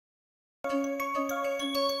Hello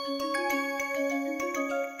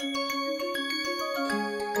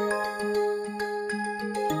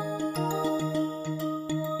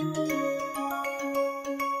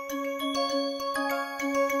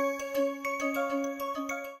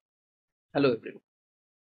everyone,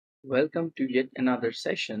 welcome to yet another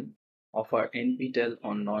session of our NPTEL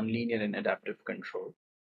on Nonlinear and Adaptive Control.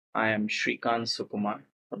 I am Shrikant Sukumar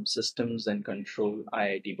from Systems and Control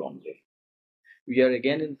IIT Bombay. We are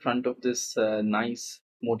again in front of this nice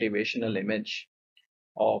motivational image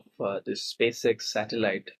of this SpaceX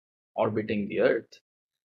satellite orbiting the Earth,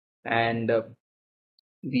 and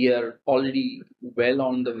we are already well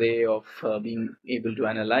on the way of being able to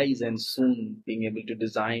analyze and soon being able to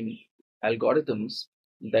design algorithms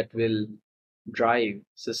that will drive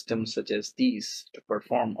systems such as these to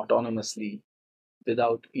perform autonomously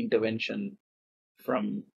without intervention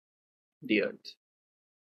from the Earth.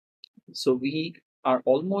 So we are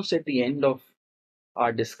almost at the end of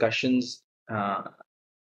our discussions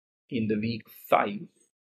in the week 5,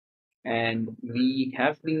 and we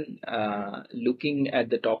have been looking at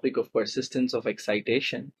the topic of persistence of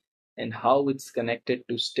excitation and how it's connected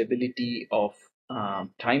to stability of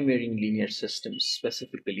time varying linear systems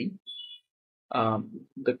specifically.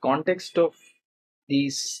 The context of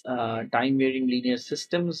these time varying linear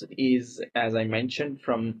systems is, as I mentioned,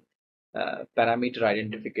 from parameter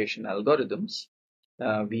identification algorithms.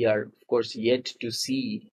 We are, of course, yet to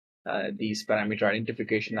see these parameter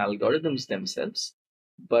identification algorithms themselves,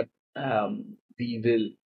 but we will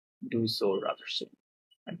do so rather soon.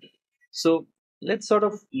 Right? So let's sort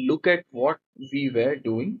of look at what we were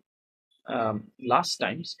doing last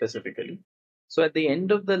time specifically. So at the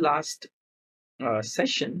end of the last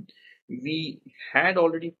session, we had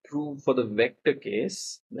already proved for the vector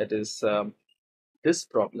case, that is this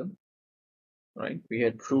problem, right? We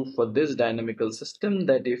had proved for this dynamical system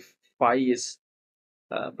that if phi is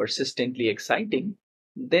persistently exciting,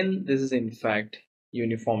 then this is in fact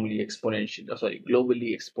uniformly exponential,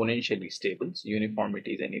 globally exponentially stable. So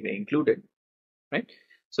uniformity is anyway included, right?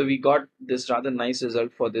 So we got this rather nice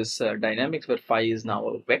result for this dynamics where phi is now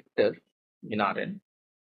a vector in Rn,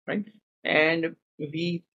 right? And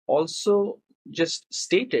we also just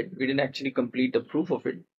stated, we didn't actually complete the proof of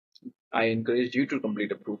it. I encouraged you to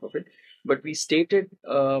complete a proof of it, but we stated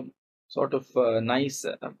sort of a nice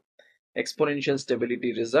exponential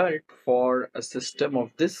stability result for a system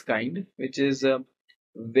of this kind, which is a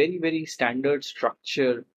very, very standard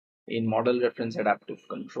structure in model reference adaptive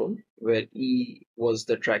control, where E was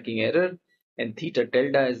the tracking error and theta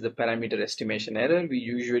tilde is the parameter estimation error. We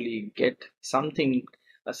usually get something,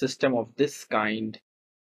 a system of this kind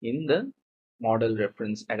in the model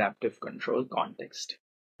reference adaptive control context,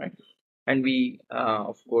 right? And we,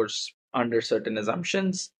 of course, under certain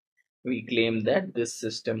assumptions, we claim that this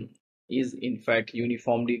system is in fact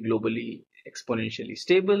uniformly globally exponentially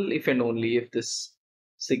stable if and only if this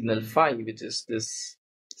signal phi, which is this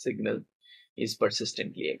signal, is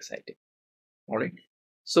persistently exciting. All right.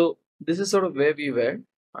 So this is sort of where we were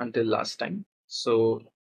until last time. So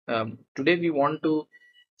today we want to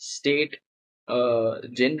state a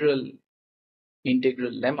general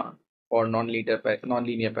integral lemma for nonlinear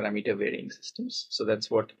parameter varying systems. So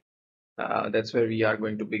that's where we are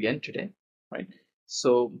going to begin today, right?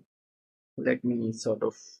 So let me sort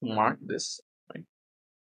of mark this, right,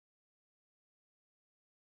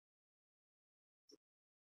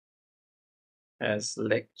 as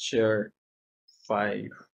lecture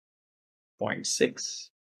 5.6.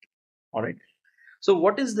 All right. So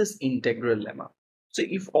what is this integral lemma? So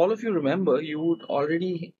if all of you remember, we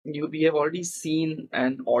have already seen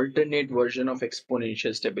an alternate version of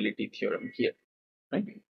exponential stability theorem here, right?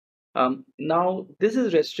 Now this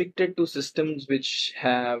is restricted to systems which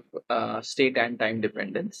have state and time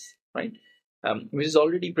dependence, right? Which is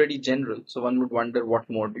already pretty general. So one would wonder what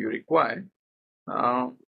more do you require?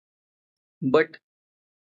 But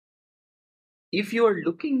if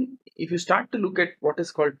you start to look at what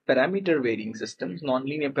is called parameter varying systems,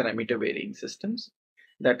 nonlinear parameter varying systems,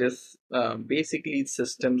 that is basically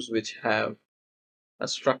systems which have a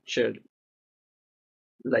structure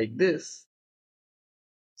like this,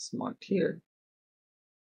 marked here.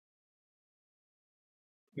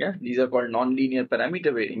 Yeah, these are called nonlinear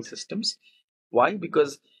parameter varying systems. Why?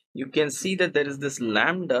 Because you can see that there is this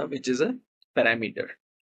lambda, which is a parameter,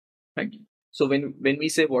 right? So when we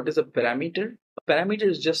say what is a parameter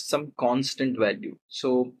is just some constant value.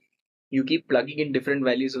 So you keep plugging in different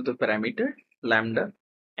values of the parameter lambda,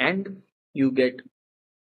 and you get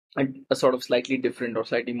a sort of slightly different or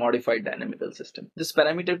slightly modified dynamical system. This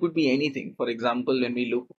parameter could be anything. For example, when we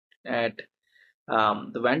look at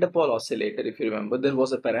the van der Pol oscillator, if you remember, there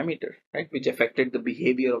was a parameter, right, which affected the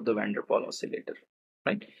behavior of the van der Pol oscillator,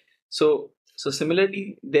 right? So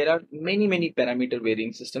similarly, there are many parameter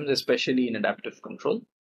varying systems, especially in adaptive control,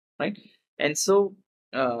 right? And so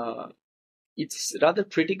it's rather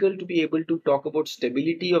critical to be able to talk about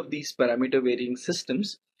stability of these parameter varying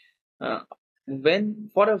systems uh, when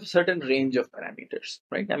for a certain range of parameters,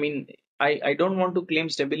 right? I mean, I don't want to claim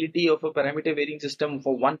stability of a parameter varying system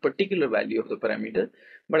for one particular value of the parameter,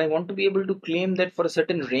 but I want to be able to claim that for a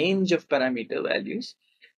certain range of parameter values,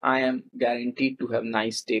 I am guaranteed to have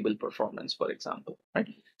nice stable performance, for example, right?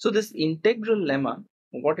 So this integral lemma,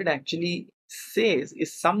 what it actually says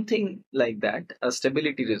is something like that, a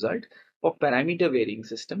stability result for parameter varying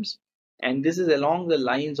systems. And this is along the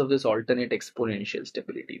lines of this alternate exponential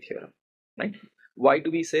stability theorem, right? Why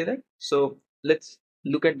do we say that? So let's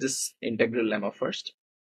look at this integral lemma first,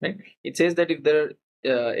 right? It says that if there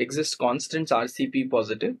exist constants RCP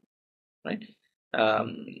positive, right,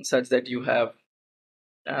 such that you have,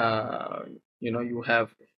 uh, you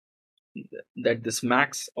have that this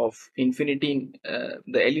max of infinity, the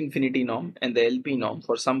L infinity norm and the LP norm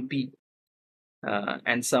for some P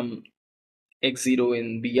and some x0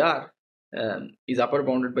 in BR is upper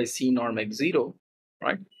bounded by C norm x0,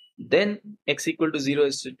 right? Then x equal to 0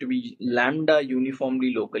 is to be lambda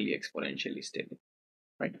uniformly locally exponentially stable,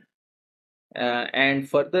 right? And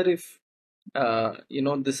further, if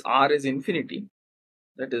this R is infinity,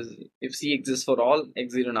 that is, if C exists for all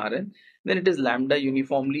x0 and Rn, then it is lambda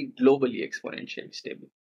uniformly globally exponentially stable.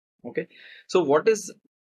 Okay, so what is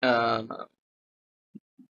when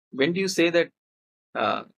do you say that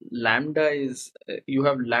lambda is you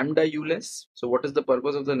have lambda u less? So what is the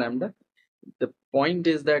purpose of the lambda? The point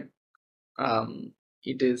is that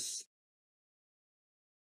it is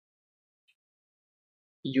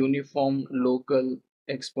uniform local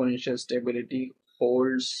exponential stability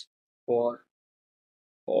holds for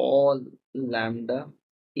all lambda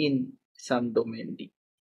in some domain D.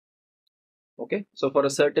 Okay, so for a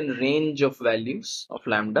certain range of values of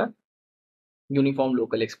lambda, uniform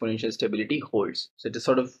local exponential stability holds. So it is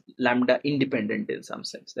sort of lambda independent in some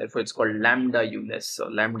sense. Therefore, it's called lambda u less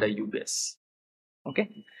or lambda u less.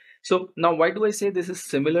 Okay, so now why do I say this is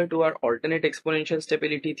similar to our alternate exponential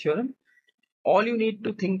stability theorem? All you need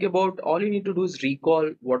to think about, all you need to do is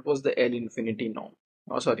recall what was the L infinity norm.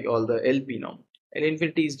 Oh, sorry, all the LP norm. L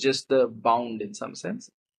infinity is just the bound in some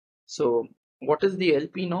sense. So what is the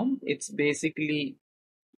LP norm? It's basically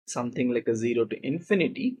something like a 0 to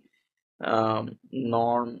infinity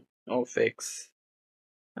norm of x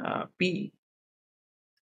p.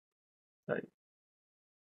 Sorry,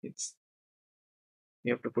 it's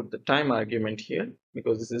you have to put the time argument here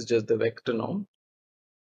because this is just the vector norm.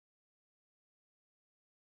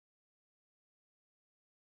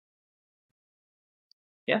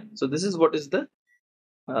 Yeah, so this is what is the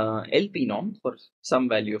LP norm for some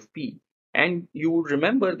value of p, and you would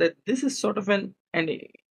remember that this is sort of an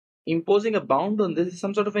imposing a bound on this is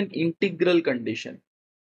some sort of an integral condition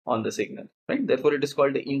on the signal, right? Therefore, it is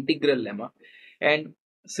called the integral lemma. And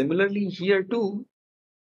similarly here too,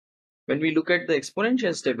 when we look at the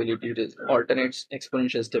exponential stability, alternate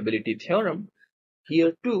exponential stability theorem,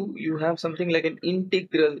 here too you have something like an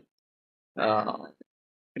integral uh,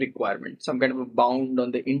 requirement, some kind of a bound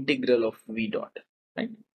on the integral of v dot,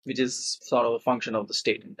 right? Which is sort of a function of the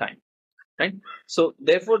state and time, right? So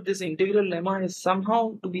therefore, this integral lemma is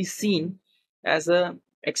somehow to be seen as a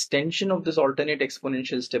extension of this alternate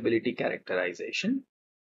exponential stability characterization,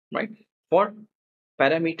 right, for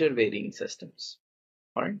parameter varying systems.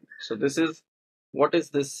 All right. So this is what is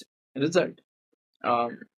this result.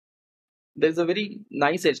 Um, there's a very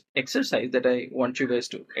nice exercise that I want you guys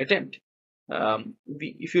to attempt.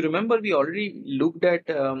 If you remember, we already looked at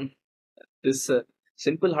this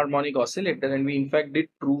simple harmonic oscillator, and we in fact did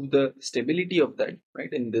prove the stability of that,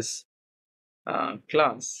 right, in this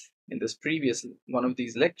class, in this previous one of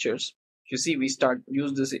these lectures. You see, we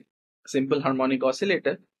use this simple harmonic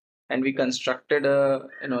oscillator, and we constructed a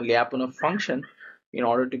Lyapunov function in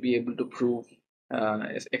order to be able to prove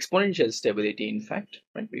exponential stability. In fact,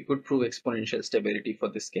 right, we could prove exponential stability for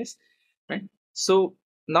this case, right? So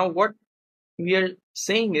now what we are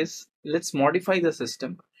saying is, let's modify the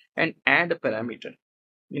system and add a parameter.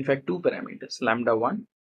 In fact, two parameters, lambda 1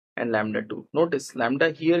 and lambda 2. Notice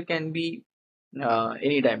lambda here can be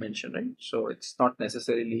any dimension, right? So it's not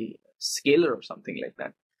necessarily scalar or something like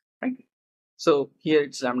that, right? So here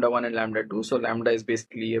it's lambda 1 and lambda 2. So lambda is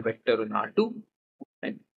basically a vector in R2,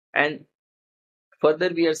 right? And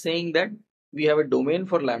further, we are saying that we have a domain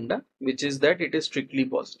for lambda, which is that it is strictly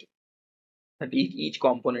positive. That each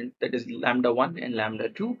component, that is lambda 1 and lambda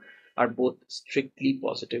 2, are both strictly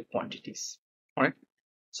positive quantities. All right.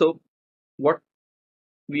 So what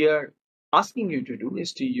we are asking you to do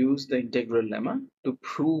is to use the integral lemma to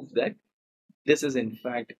prove that this is in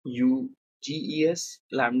fact UGES,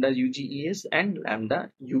 lambda UGES, and lambda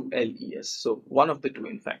ULES. So one of the two,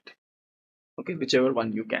 in fact. Okay, whichever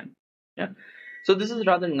one you can. Yeah. So this is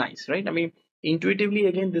rather nice, right? I mean, intuitively,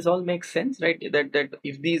 again, this all makes sense, right? That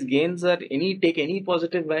if these gains are take any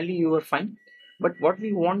positive value, you are fine. But what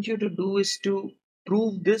we want you to do is to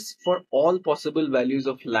prove this for all possible values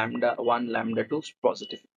of lambda 1, lambda 2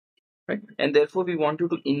 positive, right? And therefore, we want you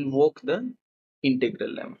to invoke the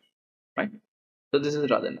integral lemma, right? So this is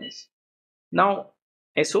rather nice. Now,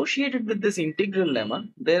 associated with this integral lemma,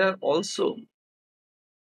 there are also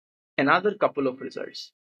another couple of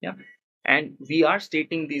results. Yeah. And we are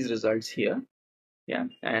stating these results here. Yeah.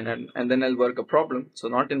 And then I'll work a problem. So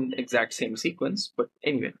not in exact same sequence, but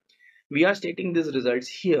anyway, we are stating these results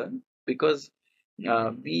here because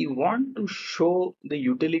we want to show the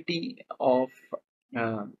utility of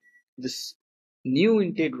uh, this new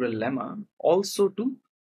integral lemma also to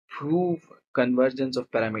prove convergence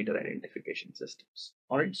of parameter identification systems.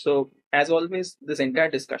 All right. So as always, this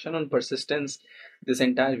entire discussion on persistence this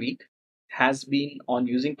entire week has been on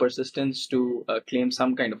using persistence to claim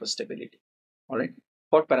some kind of a stability. All right.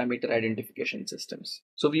 For parameter identification systems.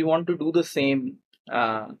 So we want to do the same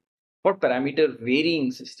for parameter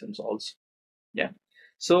varying systems also. Yeah.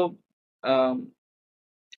 So um,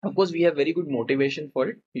 of course we have very good motivation for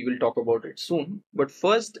it. We will talk about it soon. But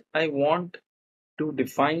first I want to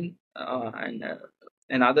define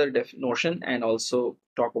another notion and also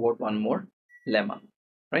talk about one more lemma,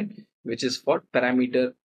 right? Which is for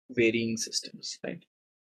parameter varying systems, right?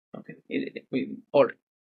 Okay. All right.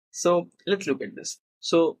 So let's look at this.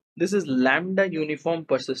 So this is lambda uniform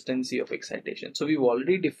persistency of excitation. So we've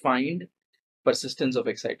already defined persistence of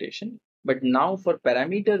excitation, but now for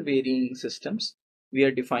parameter varying systems, we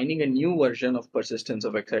are defining a new version of persistence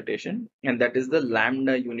of excitation, and that is the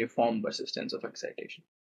lambda uniform persistence of excitation.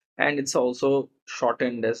 And it's also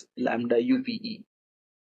shortened as lambda UPE.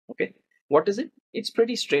 Okay. What is it? It's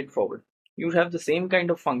pretty straightforward. You have the same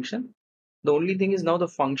kind of function. The only thing is now the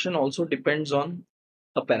function also depends on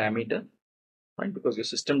a parameter, right? Because your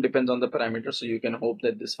system depends on the parameter, so you can hope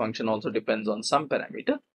that this function also depends on some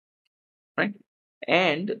parameter, right?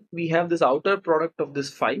 And we have this outer product of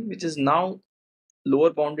this phi, which is now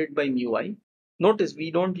lower bounded by mu I. Notice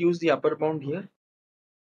we don't use the upper bound here.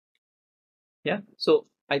 Yeah. So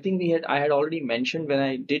I think I had already mentioned when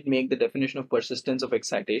I did make the definition of persistence of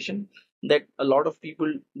excitation that a lot of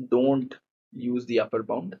people don't use the upper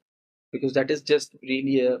bound because that is just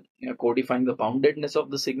really codifying the boundedness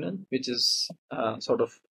of the signal, which is sort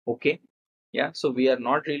of okay. Yeah. So we are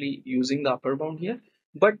not really using the upper bound here,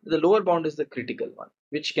 but the lower bound is the critical one,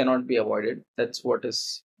 which cannot be avoided. That's what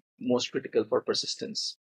is most critical for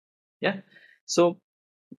persistence. Yeah. So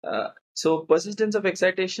so persistence of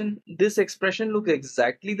excitation, this expression looks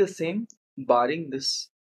exactly the same, barring this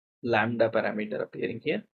lambda parameter appearing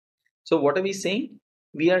here. So what are we saying?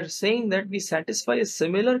 We are saying that we satisfy a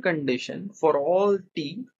similar condition for all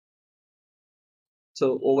t,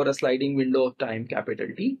 so over a sliding window of time, capital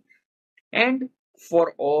T, and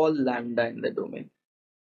for all lambda in the domain.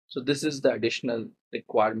 So this is the additional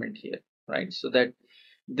requirement here, right? So that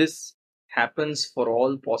this happens for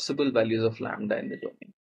all possible values of lambda in the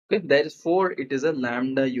domain. Okay, therefore it is a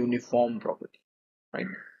lambda uniform property, right?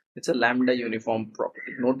 It's a lambda uniform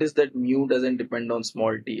property. Notice that mu doesn't depend on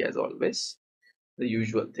small t as always, the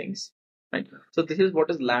usual things, right? So this is what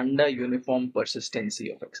is lambda uniform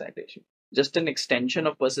persistency of excitation. Just an extension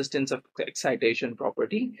of persistence of excitation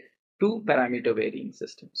property to parameter varying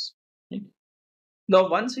systems. Right? Now,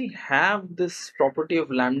 once we have this property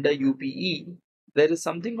of lambda UPE, there is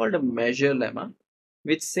something called a measure lemma,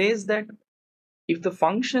 which says that if the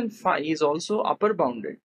function phi is also upper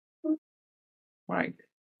bounded, right,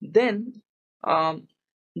 then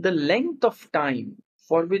the length of time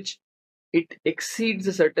for which it exceeds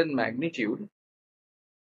a certain magnitude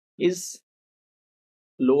is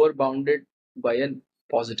lower bounded by a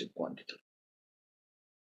positive quantity.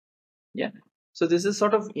 Yeah. So this is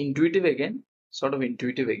sort of intuitive again,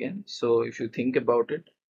 So if you think about it,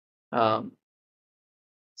 um,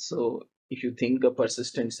 so if you think a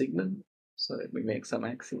persistent signal, so let me make some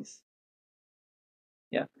axes.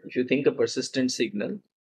 Yeah. If you think a persistent signal,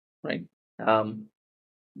 right?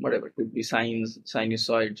 Whatever it could be sines,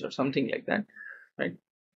 sinusoids, or something like that, right?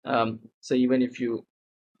 So even if you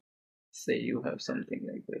say you have something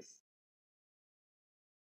like this,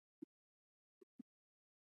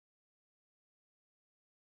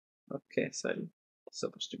 okay, sorry, it's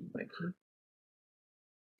supposed to be like here.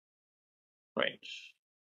 Right.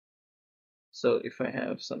 So if I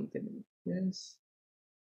have something, yes.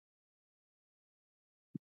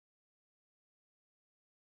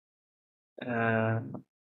 Uh,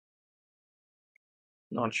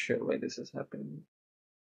 Not sure why this is happening.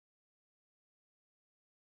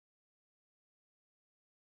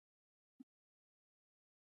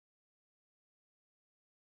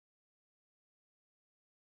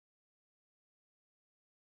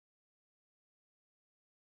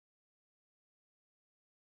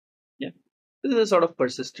 Yeah. This is a sort of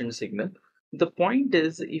persistent signal. The point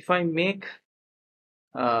is, if I make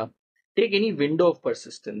uh, take any window of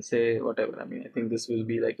persistence, say whatever. I mean, I think this will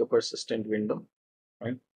be like a persistent window,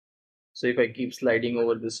 right? So if I keep sliding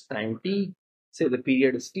over this time t, say the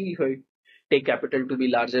period is t, if I take capital to be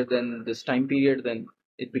larger than this time period, then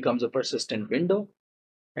it becomes a persistent window,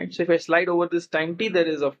 right? So if I slide over this time t, there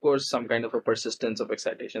is of course some kind of a persistence of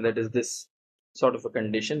excitation. That is, this sort of a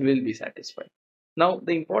condition will be satisfied. Now,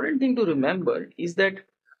 the important thing to remember is that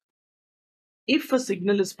if a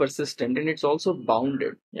signal is persistent and it's also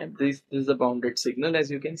bounded, yeah, this is a bounded signal,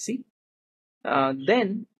 as you can see,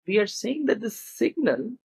 then we are saying that the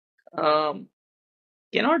signal um,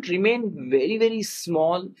 cannot remain very, very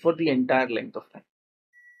small for the entire length of time.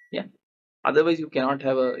 Yeah. Otherwise, you cannot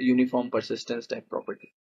have a uniform persistence type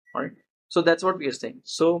property. All right. So that's what we are saying.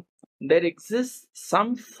 So there exists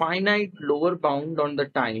some finite lower bound on the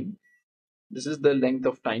time. This is the length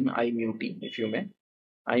of time, I mu t, if you may.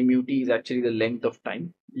 I mu t is actually the length of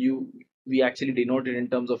time. We actually denote it in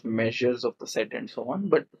terms of measures of the set and so on.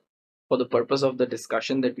 But for the purpose of the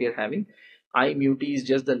discussion that we are having, I mu t is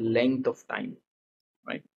just the length of time,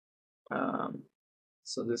 right? Um,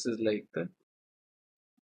 so this is like the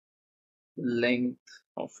length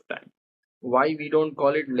of time. Why we don't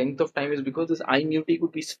call it length of time is because this I mu t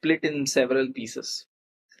could be split in several pieces,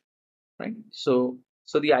 right? So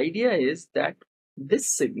the idea is that this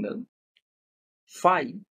signal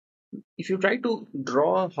phi, if you try to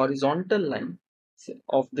draw a horizontal line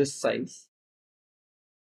of this size,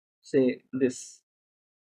 say this,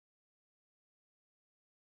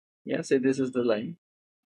 yeah, say this is the line,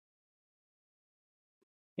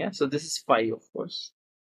 yeah, so this is phi, of course,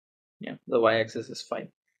 yeah, the y-axis is phi.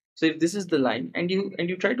 So if this is the line, and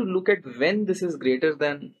you try to look at when this is greater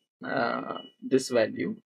than this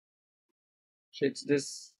value, so it's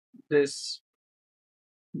this, this,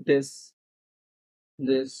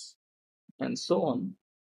 this, and so on.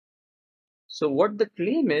 So what the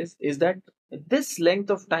claim is that this length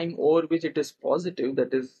of time over which it is positive,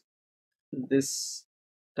 that is this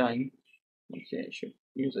time. Okay, I should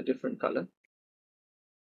use a different color.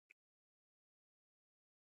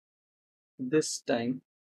 This time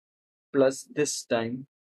plus this time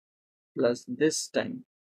plus this time,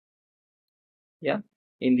 yeah,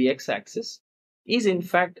 in the x-axis is in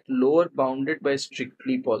fact lower bounded by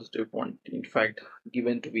strictly positive quantity, in fact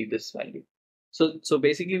given to be this value. So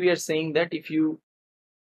basically we are saying that if you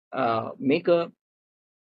make a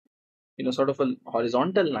sort of a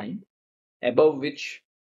horizontal line above which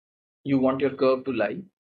you want your curve to lie,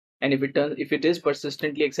 and if it is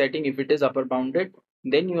persistently exciting, if it is upper bounded,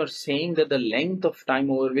 then you are saying that the length of time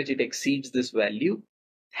over which it exceeds this value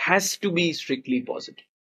has to be strictly positive.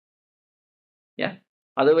 Yeah,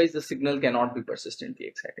 otherwise the signal cannot be persistently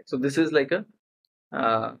exciting. So this is like a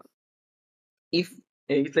uh, if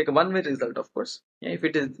it's like a one-way result, of course. Yeah, if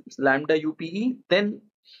it is lambda upe, then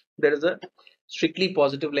there is a strictly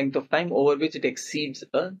positive length of time over which it exceeds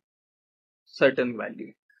a certain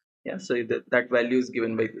value. Yeah, so that value is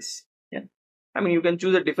given by this. Yeah, I mean, you can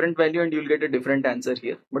choose a different value and you'll get a different answer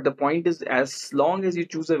here, but the point is, as long as you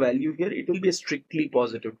choose a value here, it will be a strictly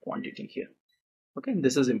positive quantity here. Okay,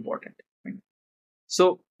 this is important, right?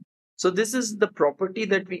 So so this is the property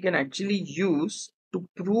that we can actually use to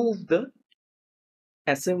prove the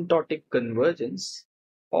asymptotic convergence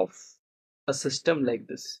of a system like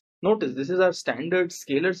this. Notice this is our standard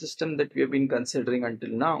scalar system that we have been considering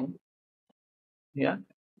until now. Yeah,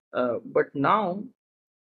 but now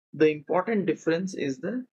the important difference is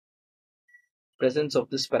the presence of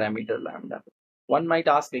this parameter lambda. One might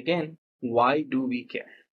ask again, why do we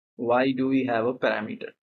care? Why do we have a parameter,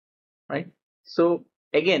 right? So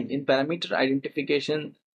again, in parameter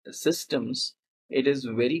identification systems, it is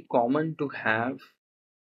very common to have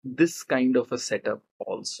this kind of a setup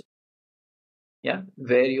also. Yeah,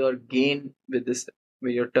 where your gain with this,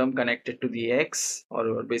 where your term connected to the x,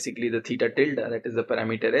 or basically the theta tilde, that is the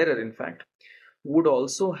parameter error, in fact, would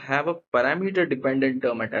also have a parameter dependent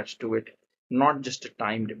term attached to it, not just a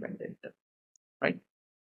time dependent term, right?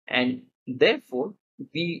 And therefore,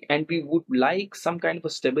 we would like some kind of a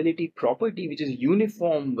stability property which is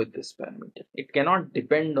uniform with this parameter. It cannot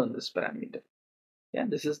depend on this parameter. Yeah,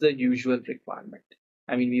 this is the usual requirement.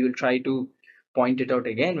 I mean, we will try to point it out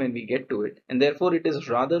again when we get to it, and therefore it is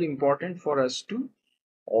rather important for us to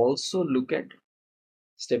also look at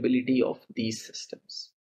stability of these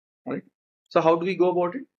systems. Right. So how do we go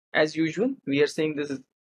about it? As usual, we are saying this is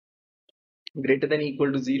greater than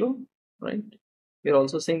equal to 0, right? We're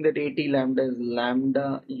also saying that AT lambda is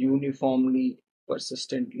lambda uniformly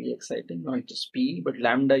persistently exciting, not just P, but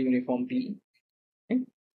lambda uniform P. Right?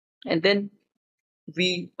 And then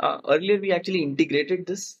we earlier we actually integrated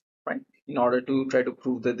this, right, in order to try to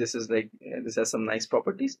prove that this is like this has some nice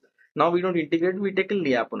properties. Now we don't integrate, we take a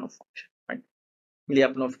Lyapunov function, right?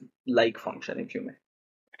 Lyapunov like function, if you may,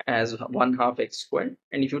 as 1 half x squared,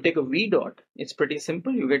 and if you take a v dot, it's pretty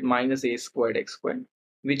simple. You get minus a squared x squared,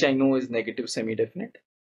 which I know is negative semi-definite,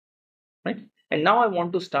 right? And now I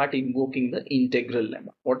want to start invoking the integral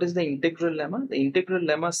lemma. What is the integral lemma? The integral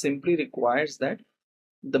lemma simply requires that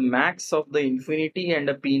the max of the infinity and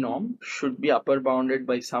a p norm should be upper bounded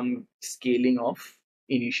by some scaling of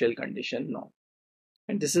initial condition norm.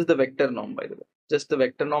 And this is the vector norm, by the way, just the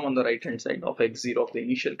vector norm on the right hand side of x0 of the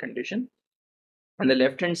initial condition, and the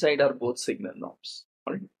left hand side are both signal norms.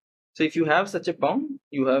 All right. So if you have such a bound,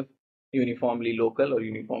 you have uniformly local or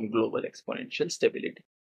uniform global exponential stability.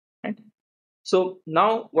 Right. So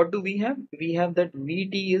now what do we have? We have that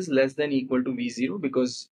Vt is less than equal to V0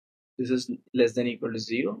 because this is less than equal to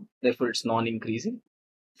 0. Therefore, it's non-increasing.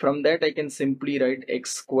 From that, I can simply write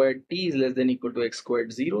x squared t is less than equal to x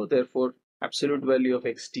squared 0. Therefore, absolute value of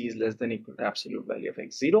xt is less than equal to absolute value of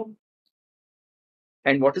x0.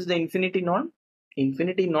 And what is the infinity norm?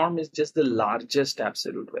 Infinity norm is just the largest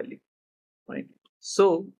absolute value, right?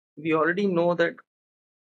 So we already know that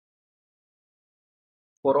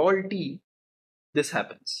for all t, this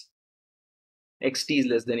happens. Xt is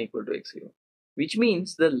less than equal to x0, which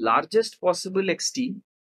means the largest possible xt,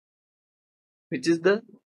 which is the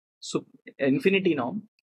infinity norm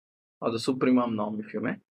or the supremum norm, if you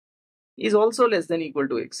may, is also less than equal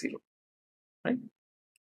to x0, right?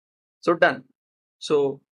 So done.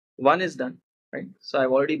 So one is done, right? So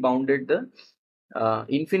I've already bounded the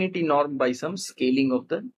infinity norm by some scaling of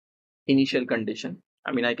the initial condition.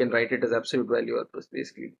 I mean, I can write it as absolute value, or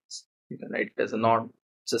basically you can write it as a norm.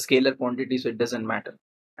 It's a scalar quantity, so it doesn't matter.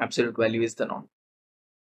 Absolute value is the norm,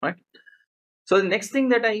 right? So the next thing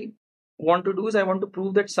that I want to do is I want to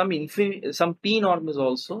prove that some p norm is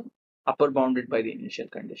also upper bounded by the initial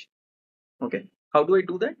condition. Okay, how do I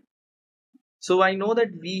do that? So I know that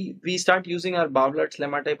we start using our Bauer's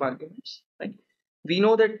lemma type arguments, right? We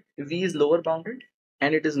know that v is lower bounded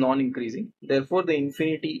and it is non-increasing. Therefore, the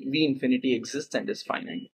v infinity exists and is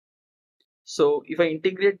finite. So if I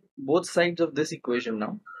integrate both sides of this equation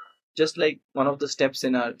now, just like one of the steps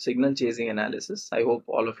in our signal chasing analysis, I hope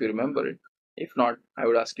all of you remember it. If not, I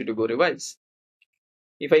would ask you to go revise.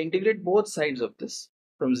 If I integrate both sides of this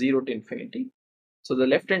from 0 to infinity, so the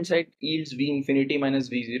left hand side yields v infinity minus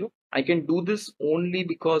v0. I can do this only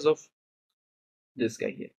because of this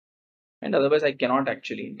guy here, and otherwise I cannot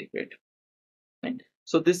actually integrate, right?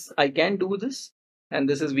 So this I can do this, and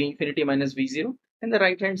this is v infinity minus v0, and the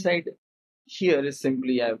right hand side here is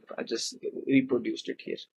simply I just reproduced it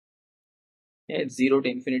here. Yeah, it's 0 to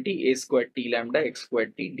infinity a squared t lambda x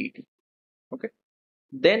squared t dt. Okay,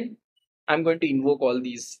 then I'm going to invoke all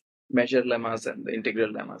these measure lemmas and the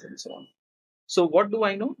integral lemmas and so on. So what do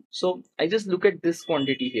I know? So I just look at this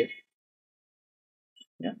quantity here,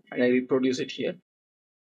 yeah, and I reproduce it here.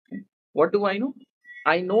 Okay. What do I know?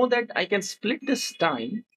 I know that I can split this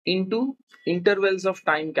time into intervals of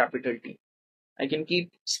time capital T. I can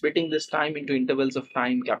keep splitting this time into intervals of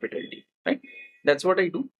time capital T, right? That's what I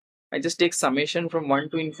do. I just take summation from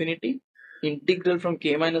 1 to infinity, integral from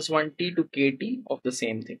k minus 1t to kt of the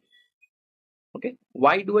same thing. Okay.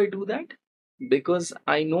 Why do I do that? Because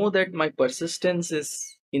I know that my persistence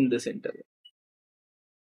is in this interval.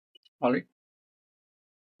 All right.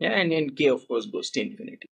 Yeah, and then k of course goes to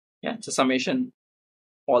infinity. Yeah, it's a summation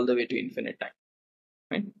all the way to infinite time.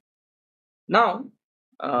 Right. Now,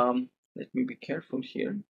 let me be careful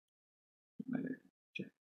here.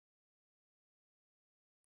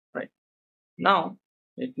 Right. Now,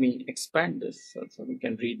 let me expand this so we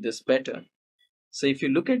can read this better. So if you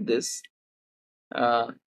look at this,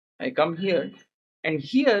 I come here, and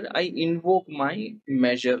here I invoke my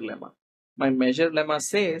measure lemma. My measure lemma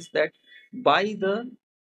says that by the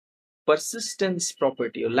persistence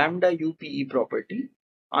property or lambda UPE property,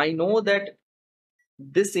 I know that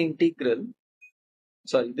this integral,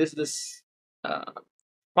 sorry, this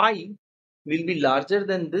phi will be larger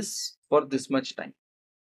than this for this much time.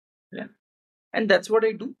 Yeah, and that's what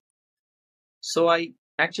I do. So I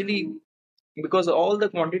actually, because all the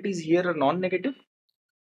quantities here are non-negative,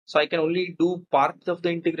 so I can only do part of the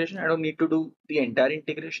integration. I don't need to do the entire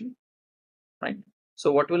integration, right?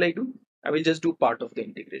 So what will I do? I will just do part of the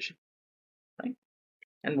integration, right?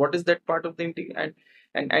 And what is that part of the integration?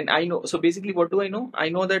 And I know, so basically what do I know? I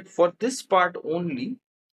know that for this part only,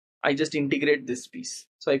 I just integrate this piece.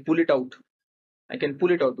 So I pull it out. I can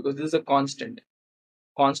pull it out because this is a constant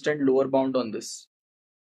lower bound on this.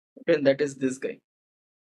 Okay, and that is this guy.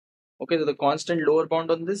 Okay, so the constant lower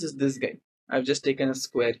bound on this is this guy. I've just taken a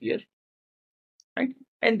square here, right?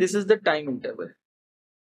 And this is the time interval,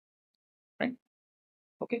 right?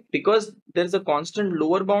 Okay, because there is a constant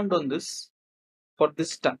lower bound on this for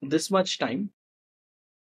this much time.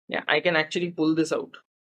 Yeah, I can actually pull this out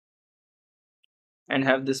and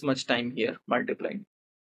have this much time here multiplied,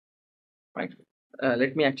 right?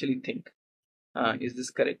 Let me actually think. Is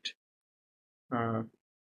this correct? Uh,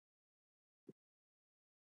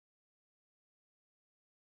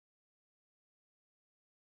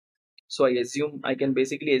 so I can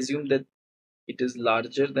basically assume that it is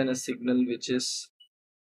larger than a signal which is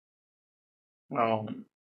um,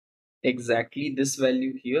 exactly this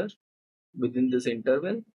value here within this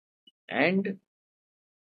interval, and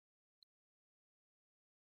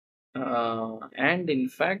in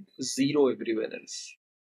fact zero everywhere else,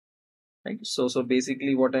 right? So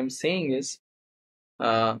basically what I'm saying is,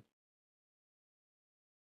 uh,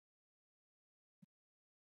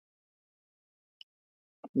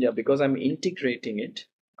 yeah, because I'm integrating it,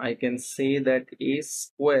 I can say that a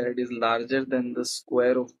squared is larger than the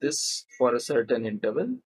square of this for a certain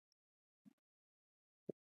interval,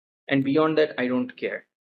 and beyond that I don't care.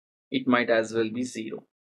 It might as well be zero.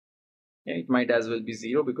 Yeah, it might as well be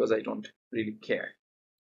zero because I don't really care,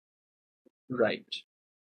 right?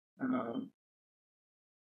 uh,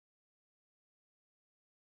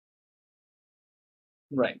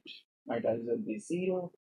 right, might as well be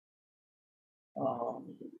zero. um,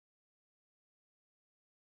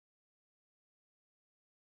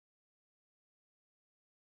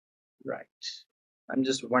 right, I'm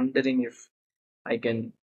just wondering if I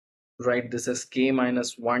can write this as k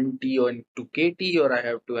minus 1t or into kt, or I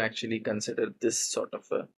have to actually consider this sort of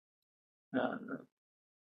a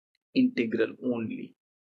integral only,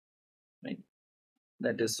 right?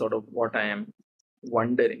 That is sort of what I am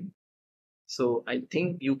wondering. So I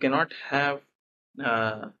think you cannot have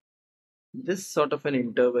uh, this sort of an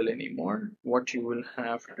interval anymore. What you will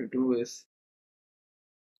have to do is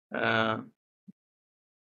uh,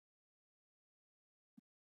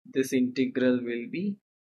 this integral will be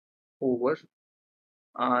over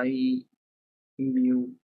I mu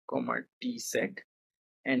comma t set,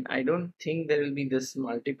 and I don't think there will be this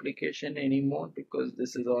multiplication anymore because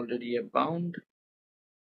this is already a bound.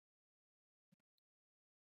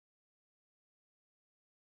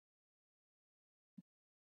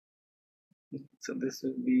 So this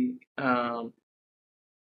will be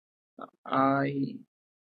I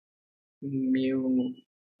mu,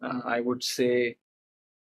 I would say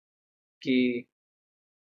k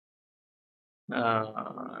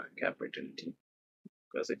capital T,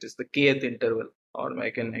 because it is the kth interval, or I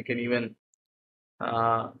can even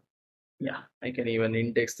uh, yeah, I can even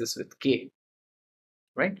index this with k,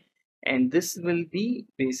 right? And this will be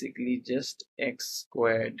basically just x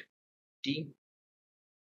squared t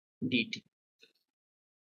dt,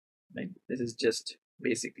 right? This is just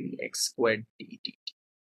basically x squared t dt,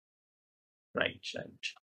 right,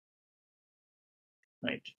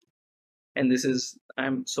 right. And this is,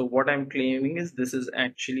 so what I'm claiming is this is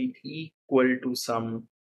actually equal to some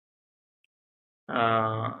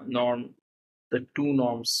norm, the two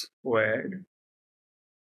norms squared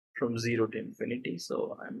from 0 to infinity.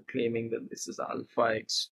 So I'm claiming that this is alpha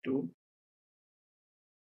x2,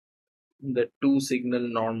 the 2 signal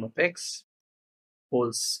norm of x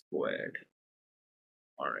whole squared.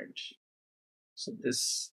 All right. So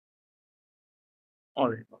this,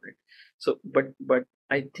 all right. So, but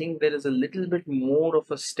I think there is a little bit more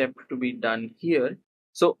of a step to be done here.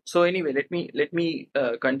 So anyway, let me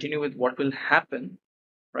continue with what will happen,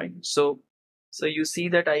 right? So you see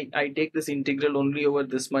that I take this integral only over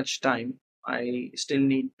this much time. I still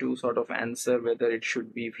need to sort of answer whether it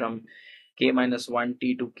should be from k minus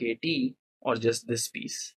 1t to kt or just this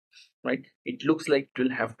piece, right? It looks like it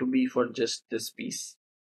will have to be for just this piece,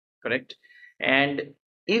 correct? And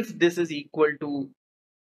if this is equal to,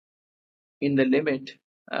 in the limit,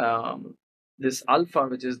 this alpha,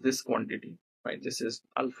 which is this quantity, right? This is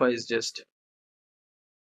alpha is just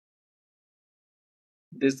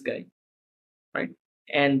this guy, right?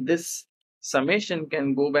 And this summation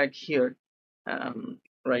can go back here,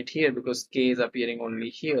 right here, because k is appearing only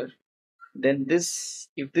here, then this,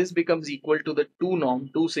 if this becomes equal to the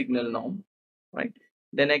 2 signal norm, right,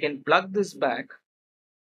 then I can plug this back,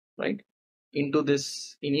 right, into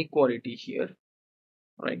this inequality here,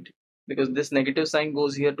 right, because this negative sign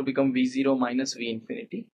goes here to become v0 minus v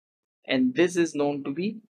infinity, and this is known to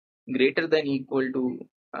be greater than equal to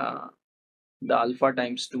the alpha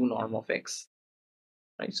times 2 norm of x,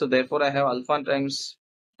 right. So therefore I have alpha times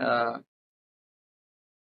 2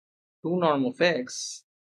 norm of x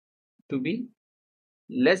to be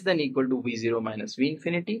less than equal to v0 minus v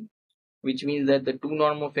infinity, which means that the 2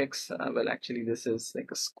 norm of x, well, actually this is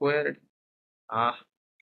like a squared,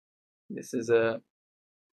 this is a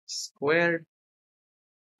squared,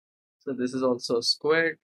 so this is also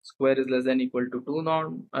squared. Square is less than equal to 2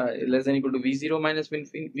 norm, less than equal to v0 minus v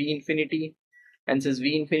infinity, and since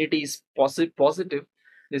v infinity is positive,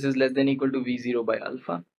 this is less than equal to v0 by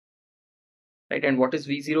alpha, right. And what is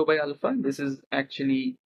v0 by alpha? This is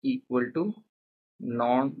actually equal to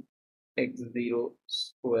norm x0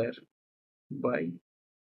 square by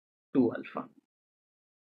 2 alpha,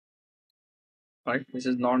 right. This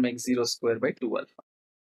is norm x0 square by 2 alpha,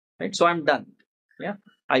 right. So I'm done. Yeah,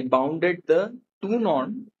 I bounded the 2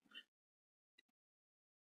 norm,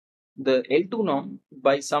 the L2 norm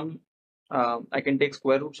by some, I can take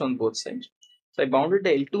square roots on both sides. So I bounded the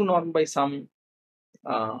L2 norm by some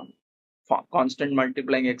uh, constant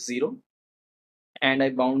multiplying x0, and I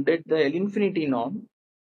bounded the L infinity norm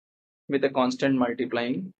with a constant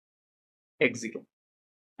multiplying x0.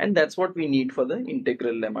 And that's what we need for the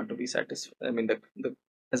integral lemma to be satisfied. I mean, the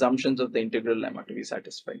assumptions of the integral lemma to be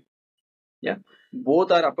satisfied. Yeah,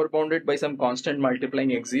 both are upper bounded by some constant multiplying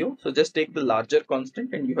x0. So just take the larger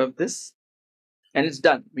constant and you have this, and it's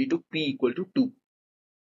done. We took p equal to 2.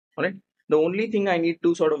 All right. The only thing I need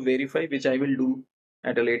to sort of verify, which I will do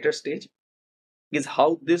at a later stage, is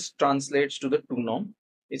how this translates to the 2 norm.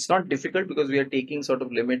 It's not difficult because we are taking sort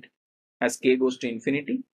of limit as k goes to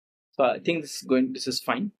infinity. So I think this is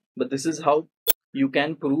fine. But this is how you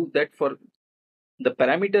can prove that for the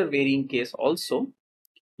parameter varying case also,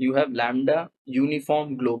 you have lambda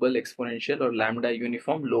uniform global exponential or lambda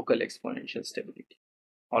uniform local exponential stability.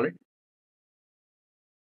 All right.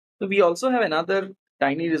 So we also have another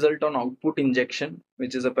tiny result on output injection,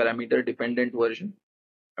 which is a parameter dependent version.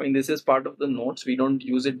 I mean, this is part of the notes. We don't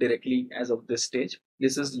use it directly as of this stage.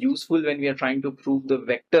 This is useful when we are trying to prove the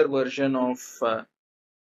vector version of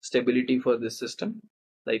stability for this system,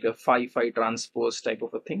 like a phi transpose type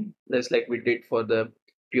of a thing. That's like we did for the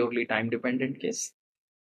purely time dependent case.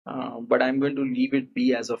 But I'm going to leave it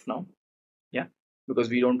be as of now. Yeah, because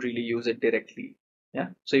we don't really use it directly. Yeah,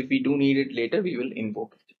 so if we do need it later, we will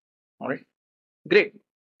invoke it. All right, great.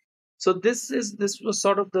 So this was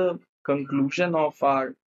sort of the conclusion of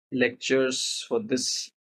our lectures for this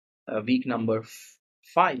week number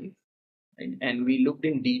 5, and we looked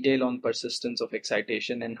in detail on persistence of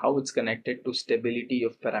excitation and how it's connected to stability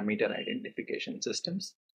of parameter identification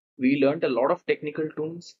systems. We learned a lot of technical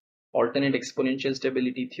tools, alternate exponential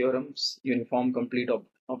stability theorems, uniform complete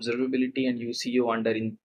observability, and UCO under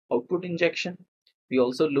output injection. We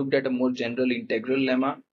also looked at a more general integral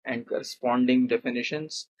lemma and corresponding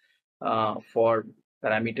definitions for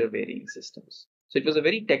parameter varying systems. So it was a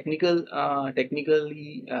very technically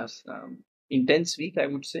intense week, I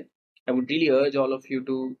would say. I would really urge all of you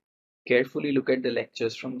to carefully look at the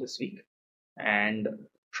lectures from this week and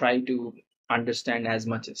try to understand as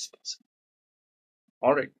much as possible.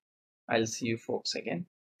 All right, I'll see you folks again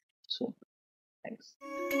soon. Thanks.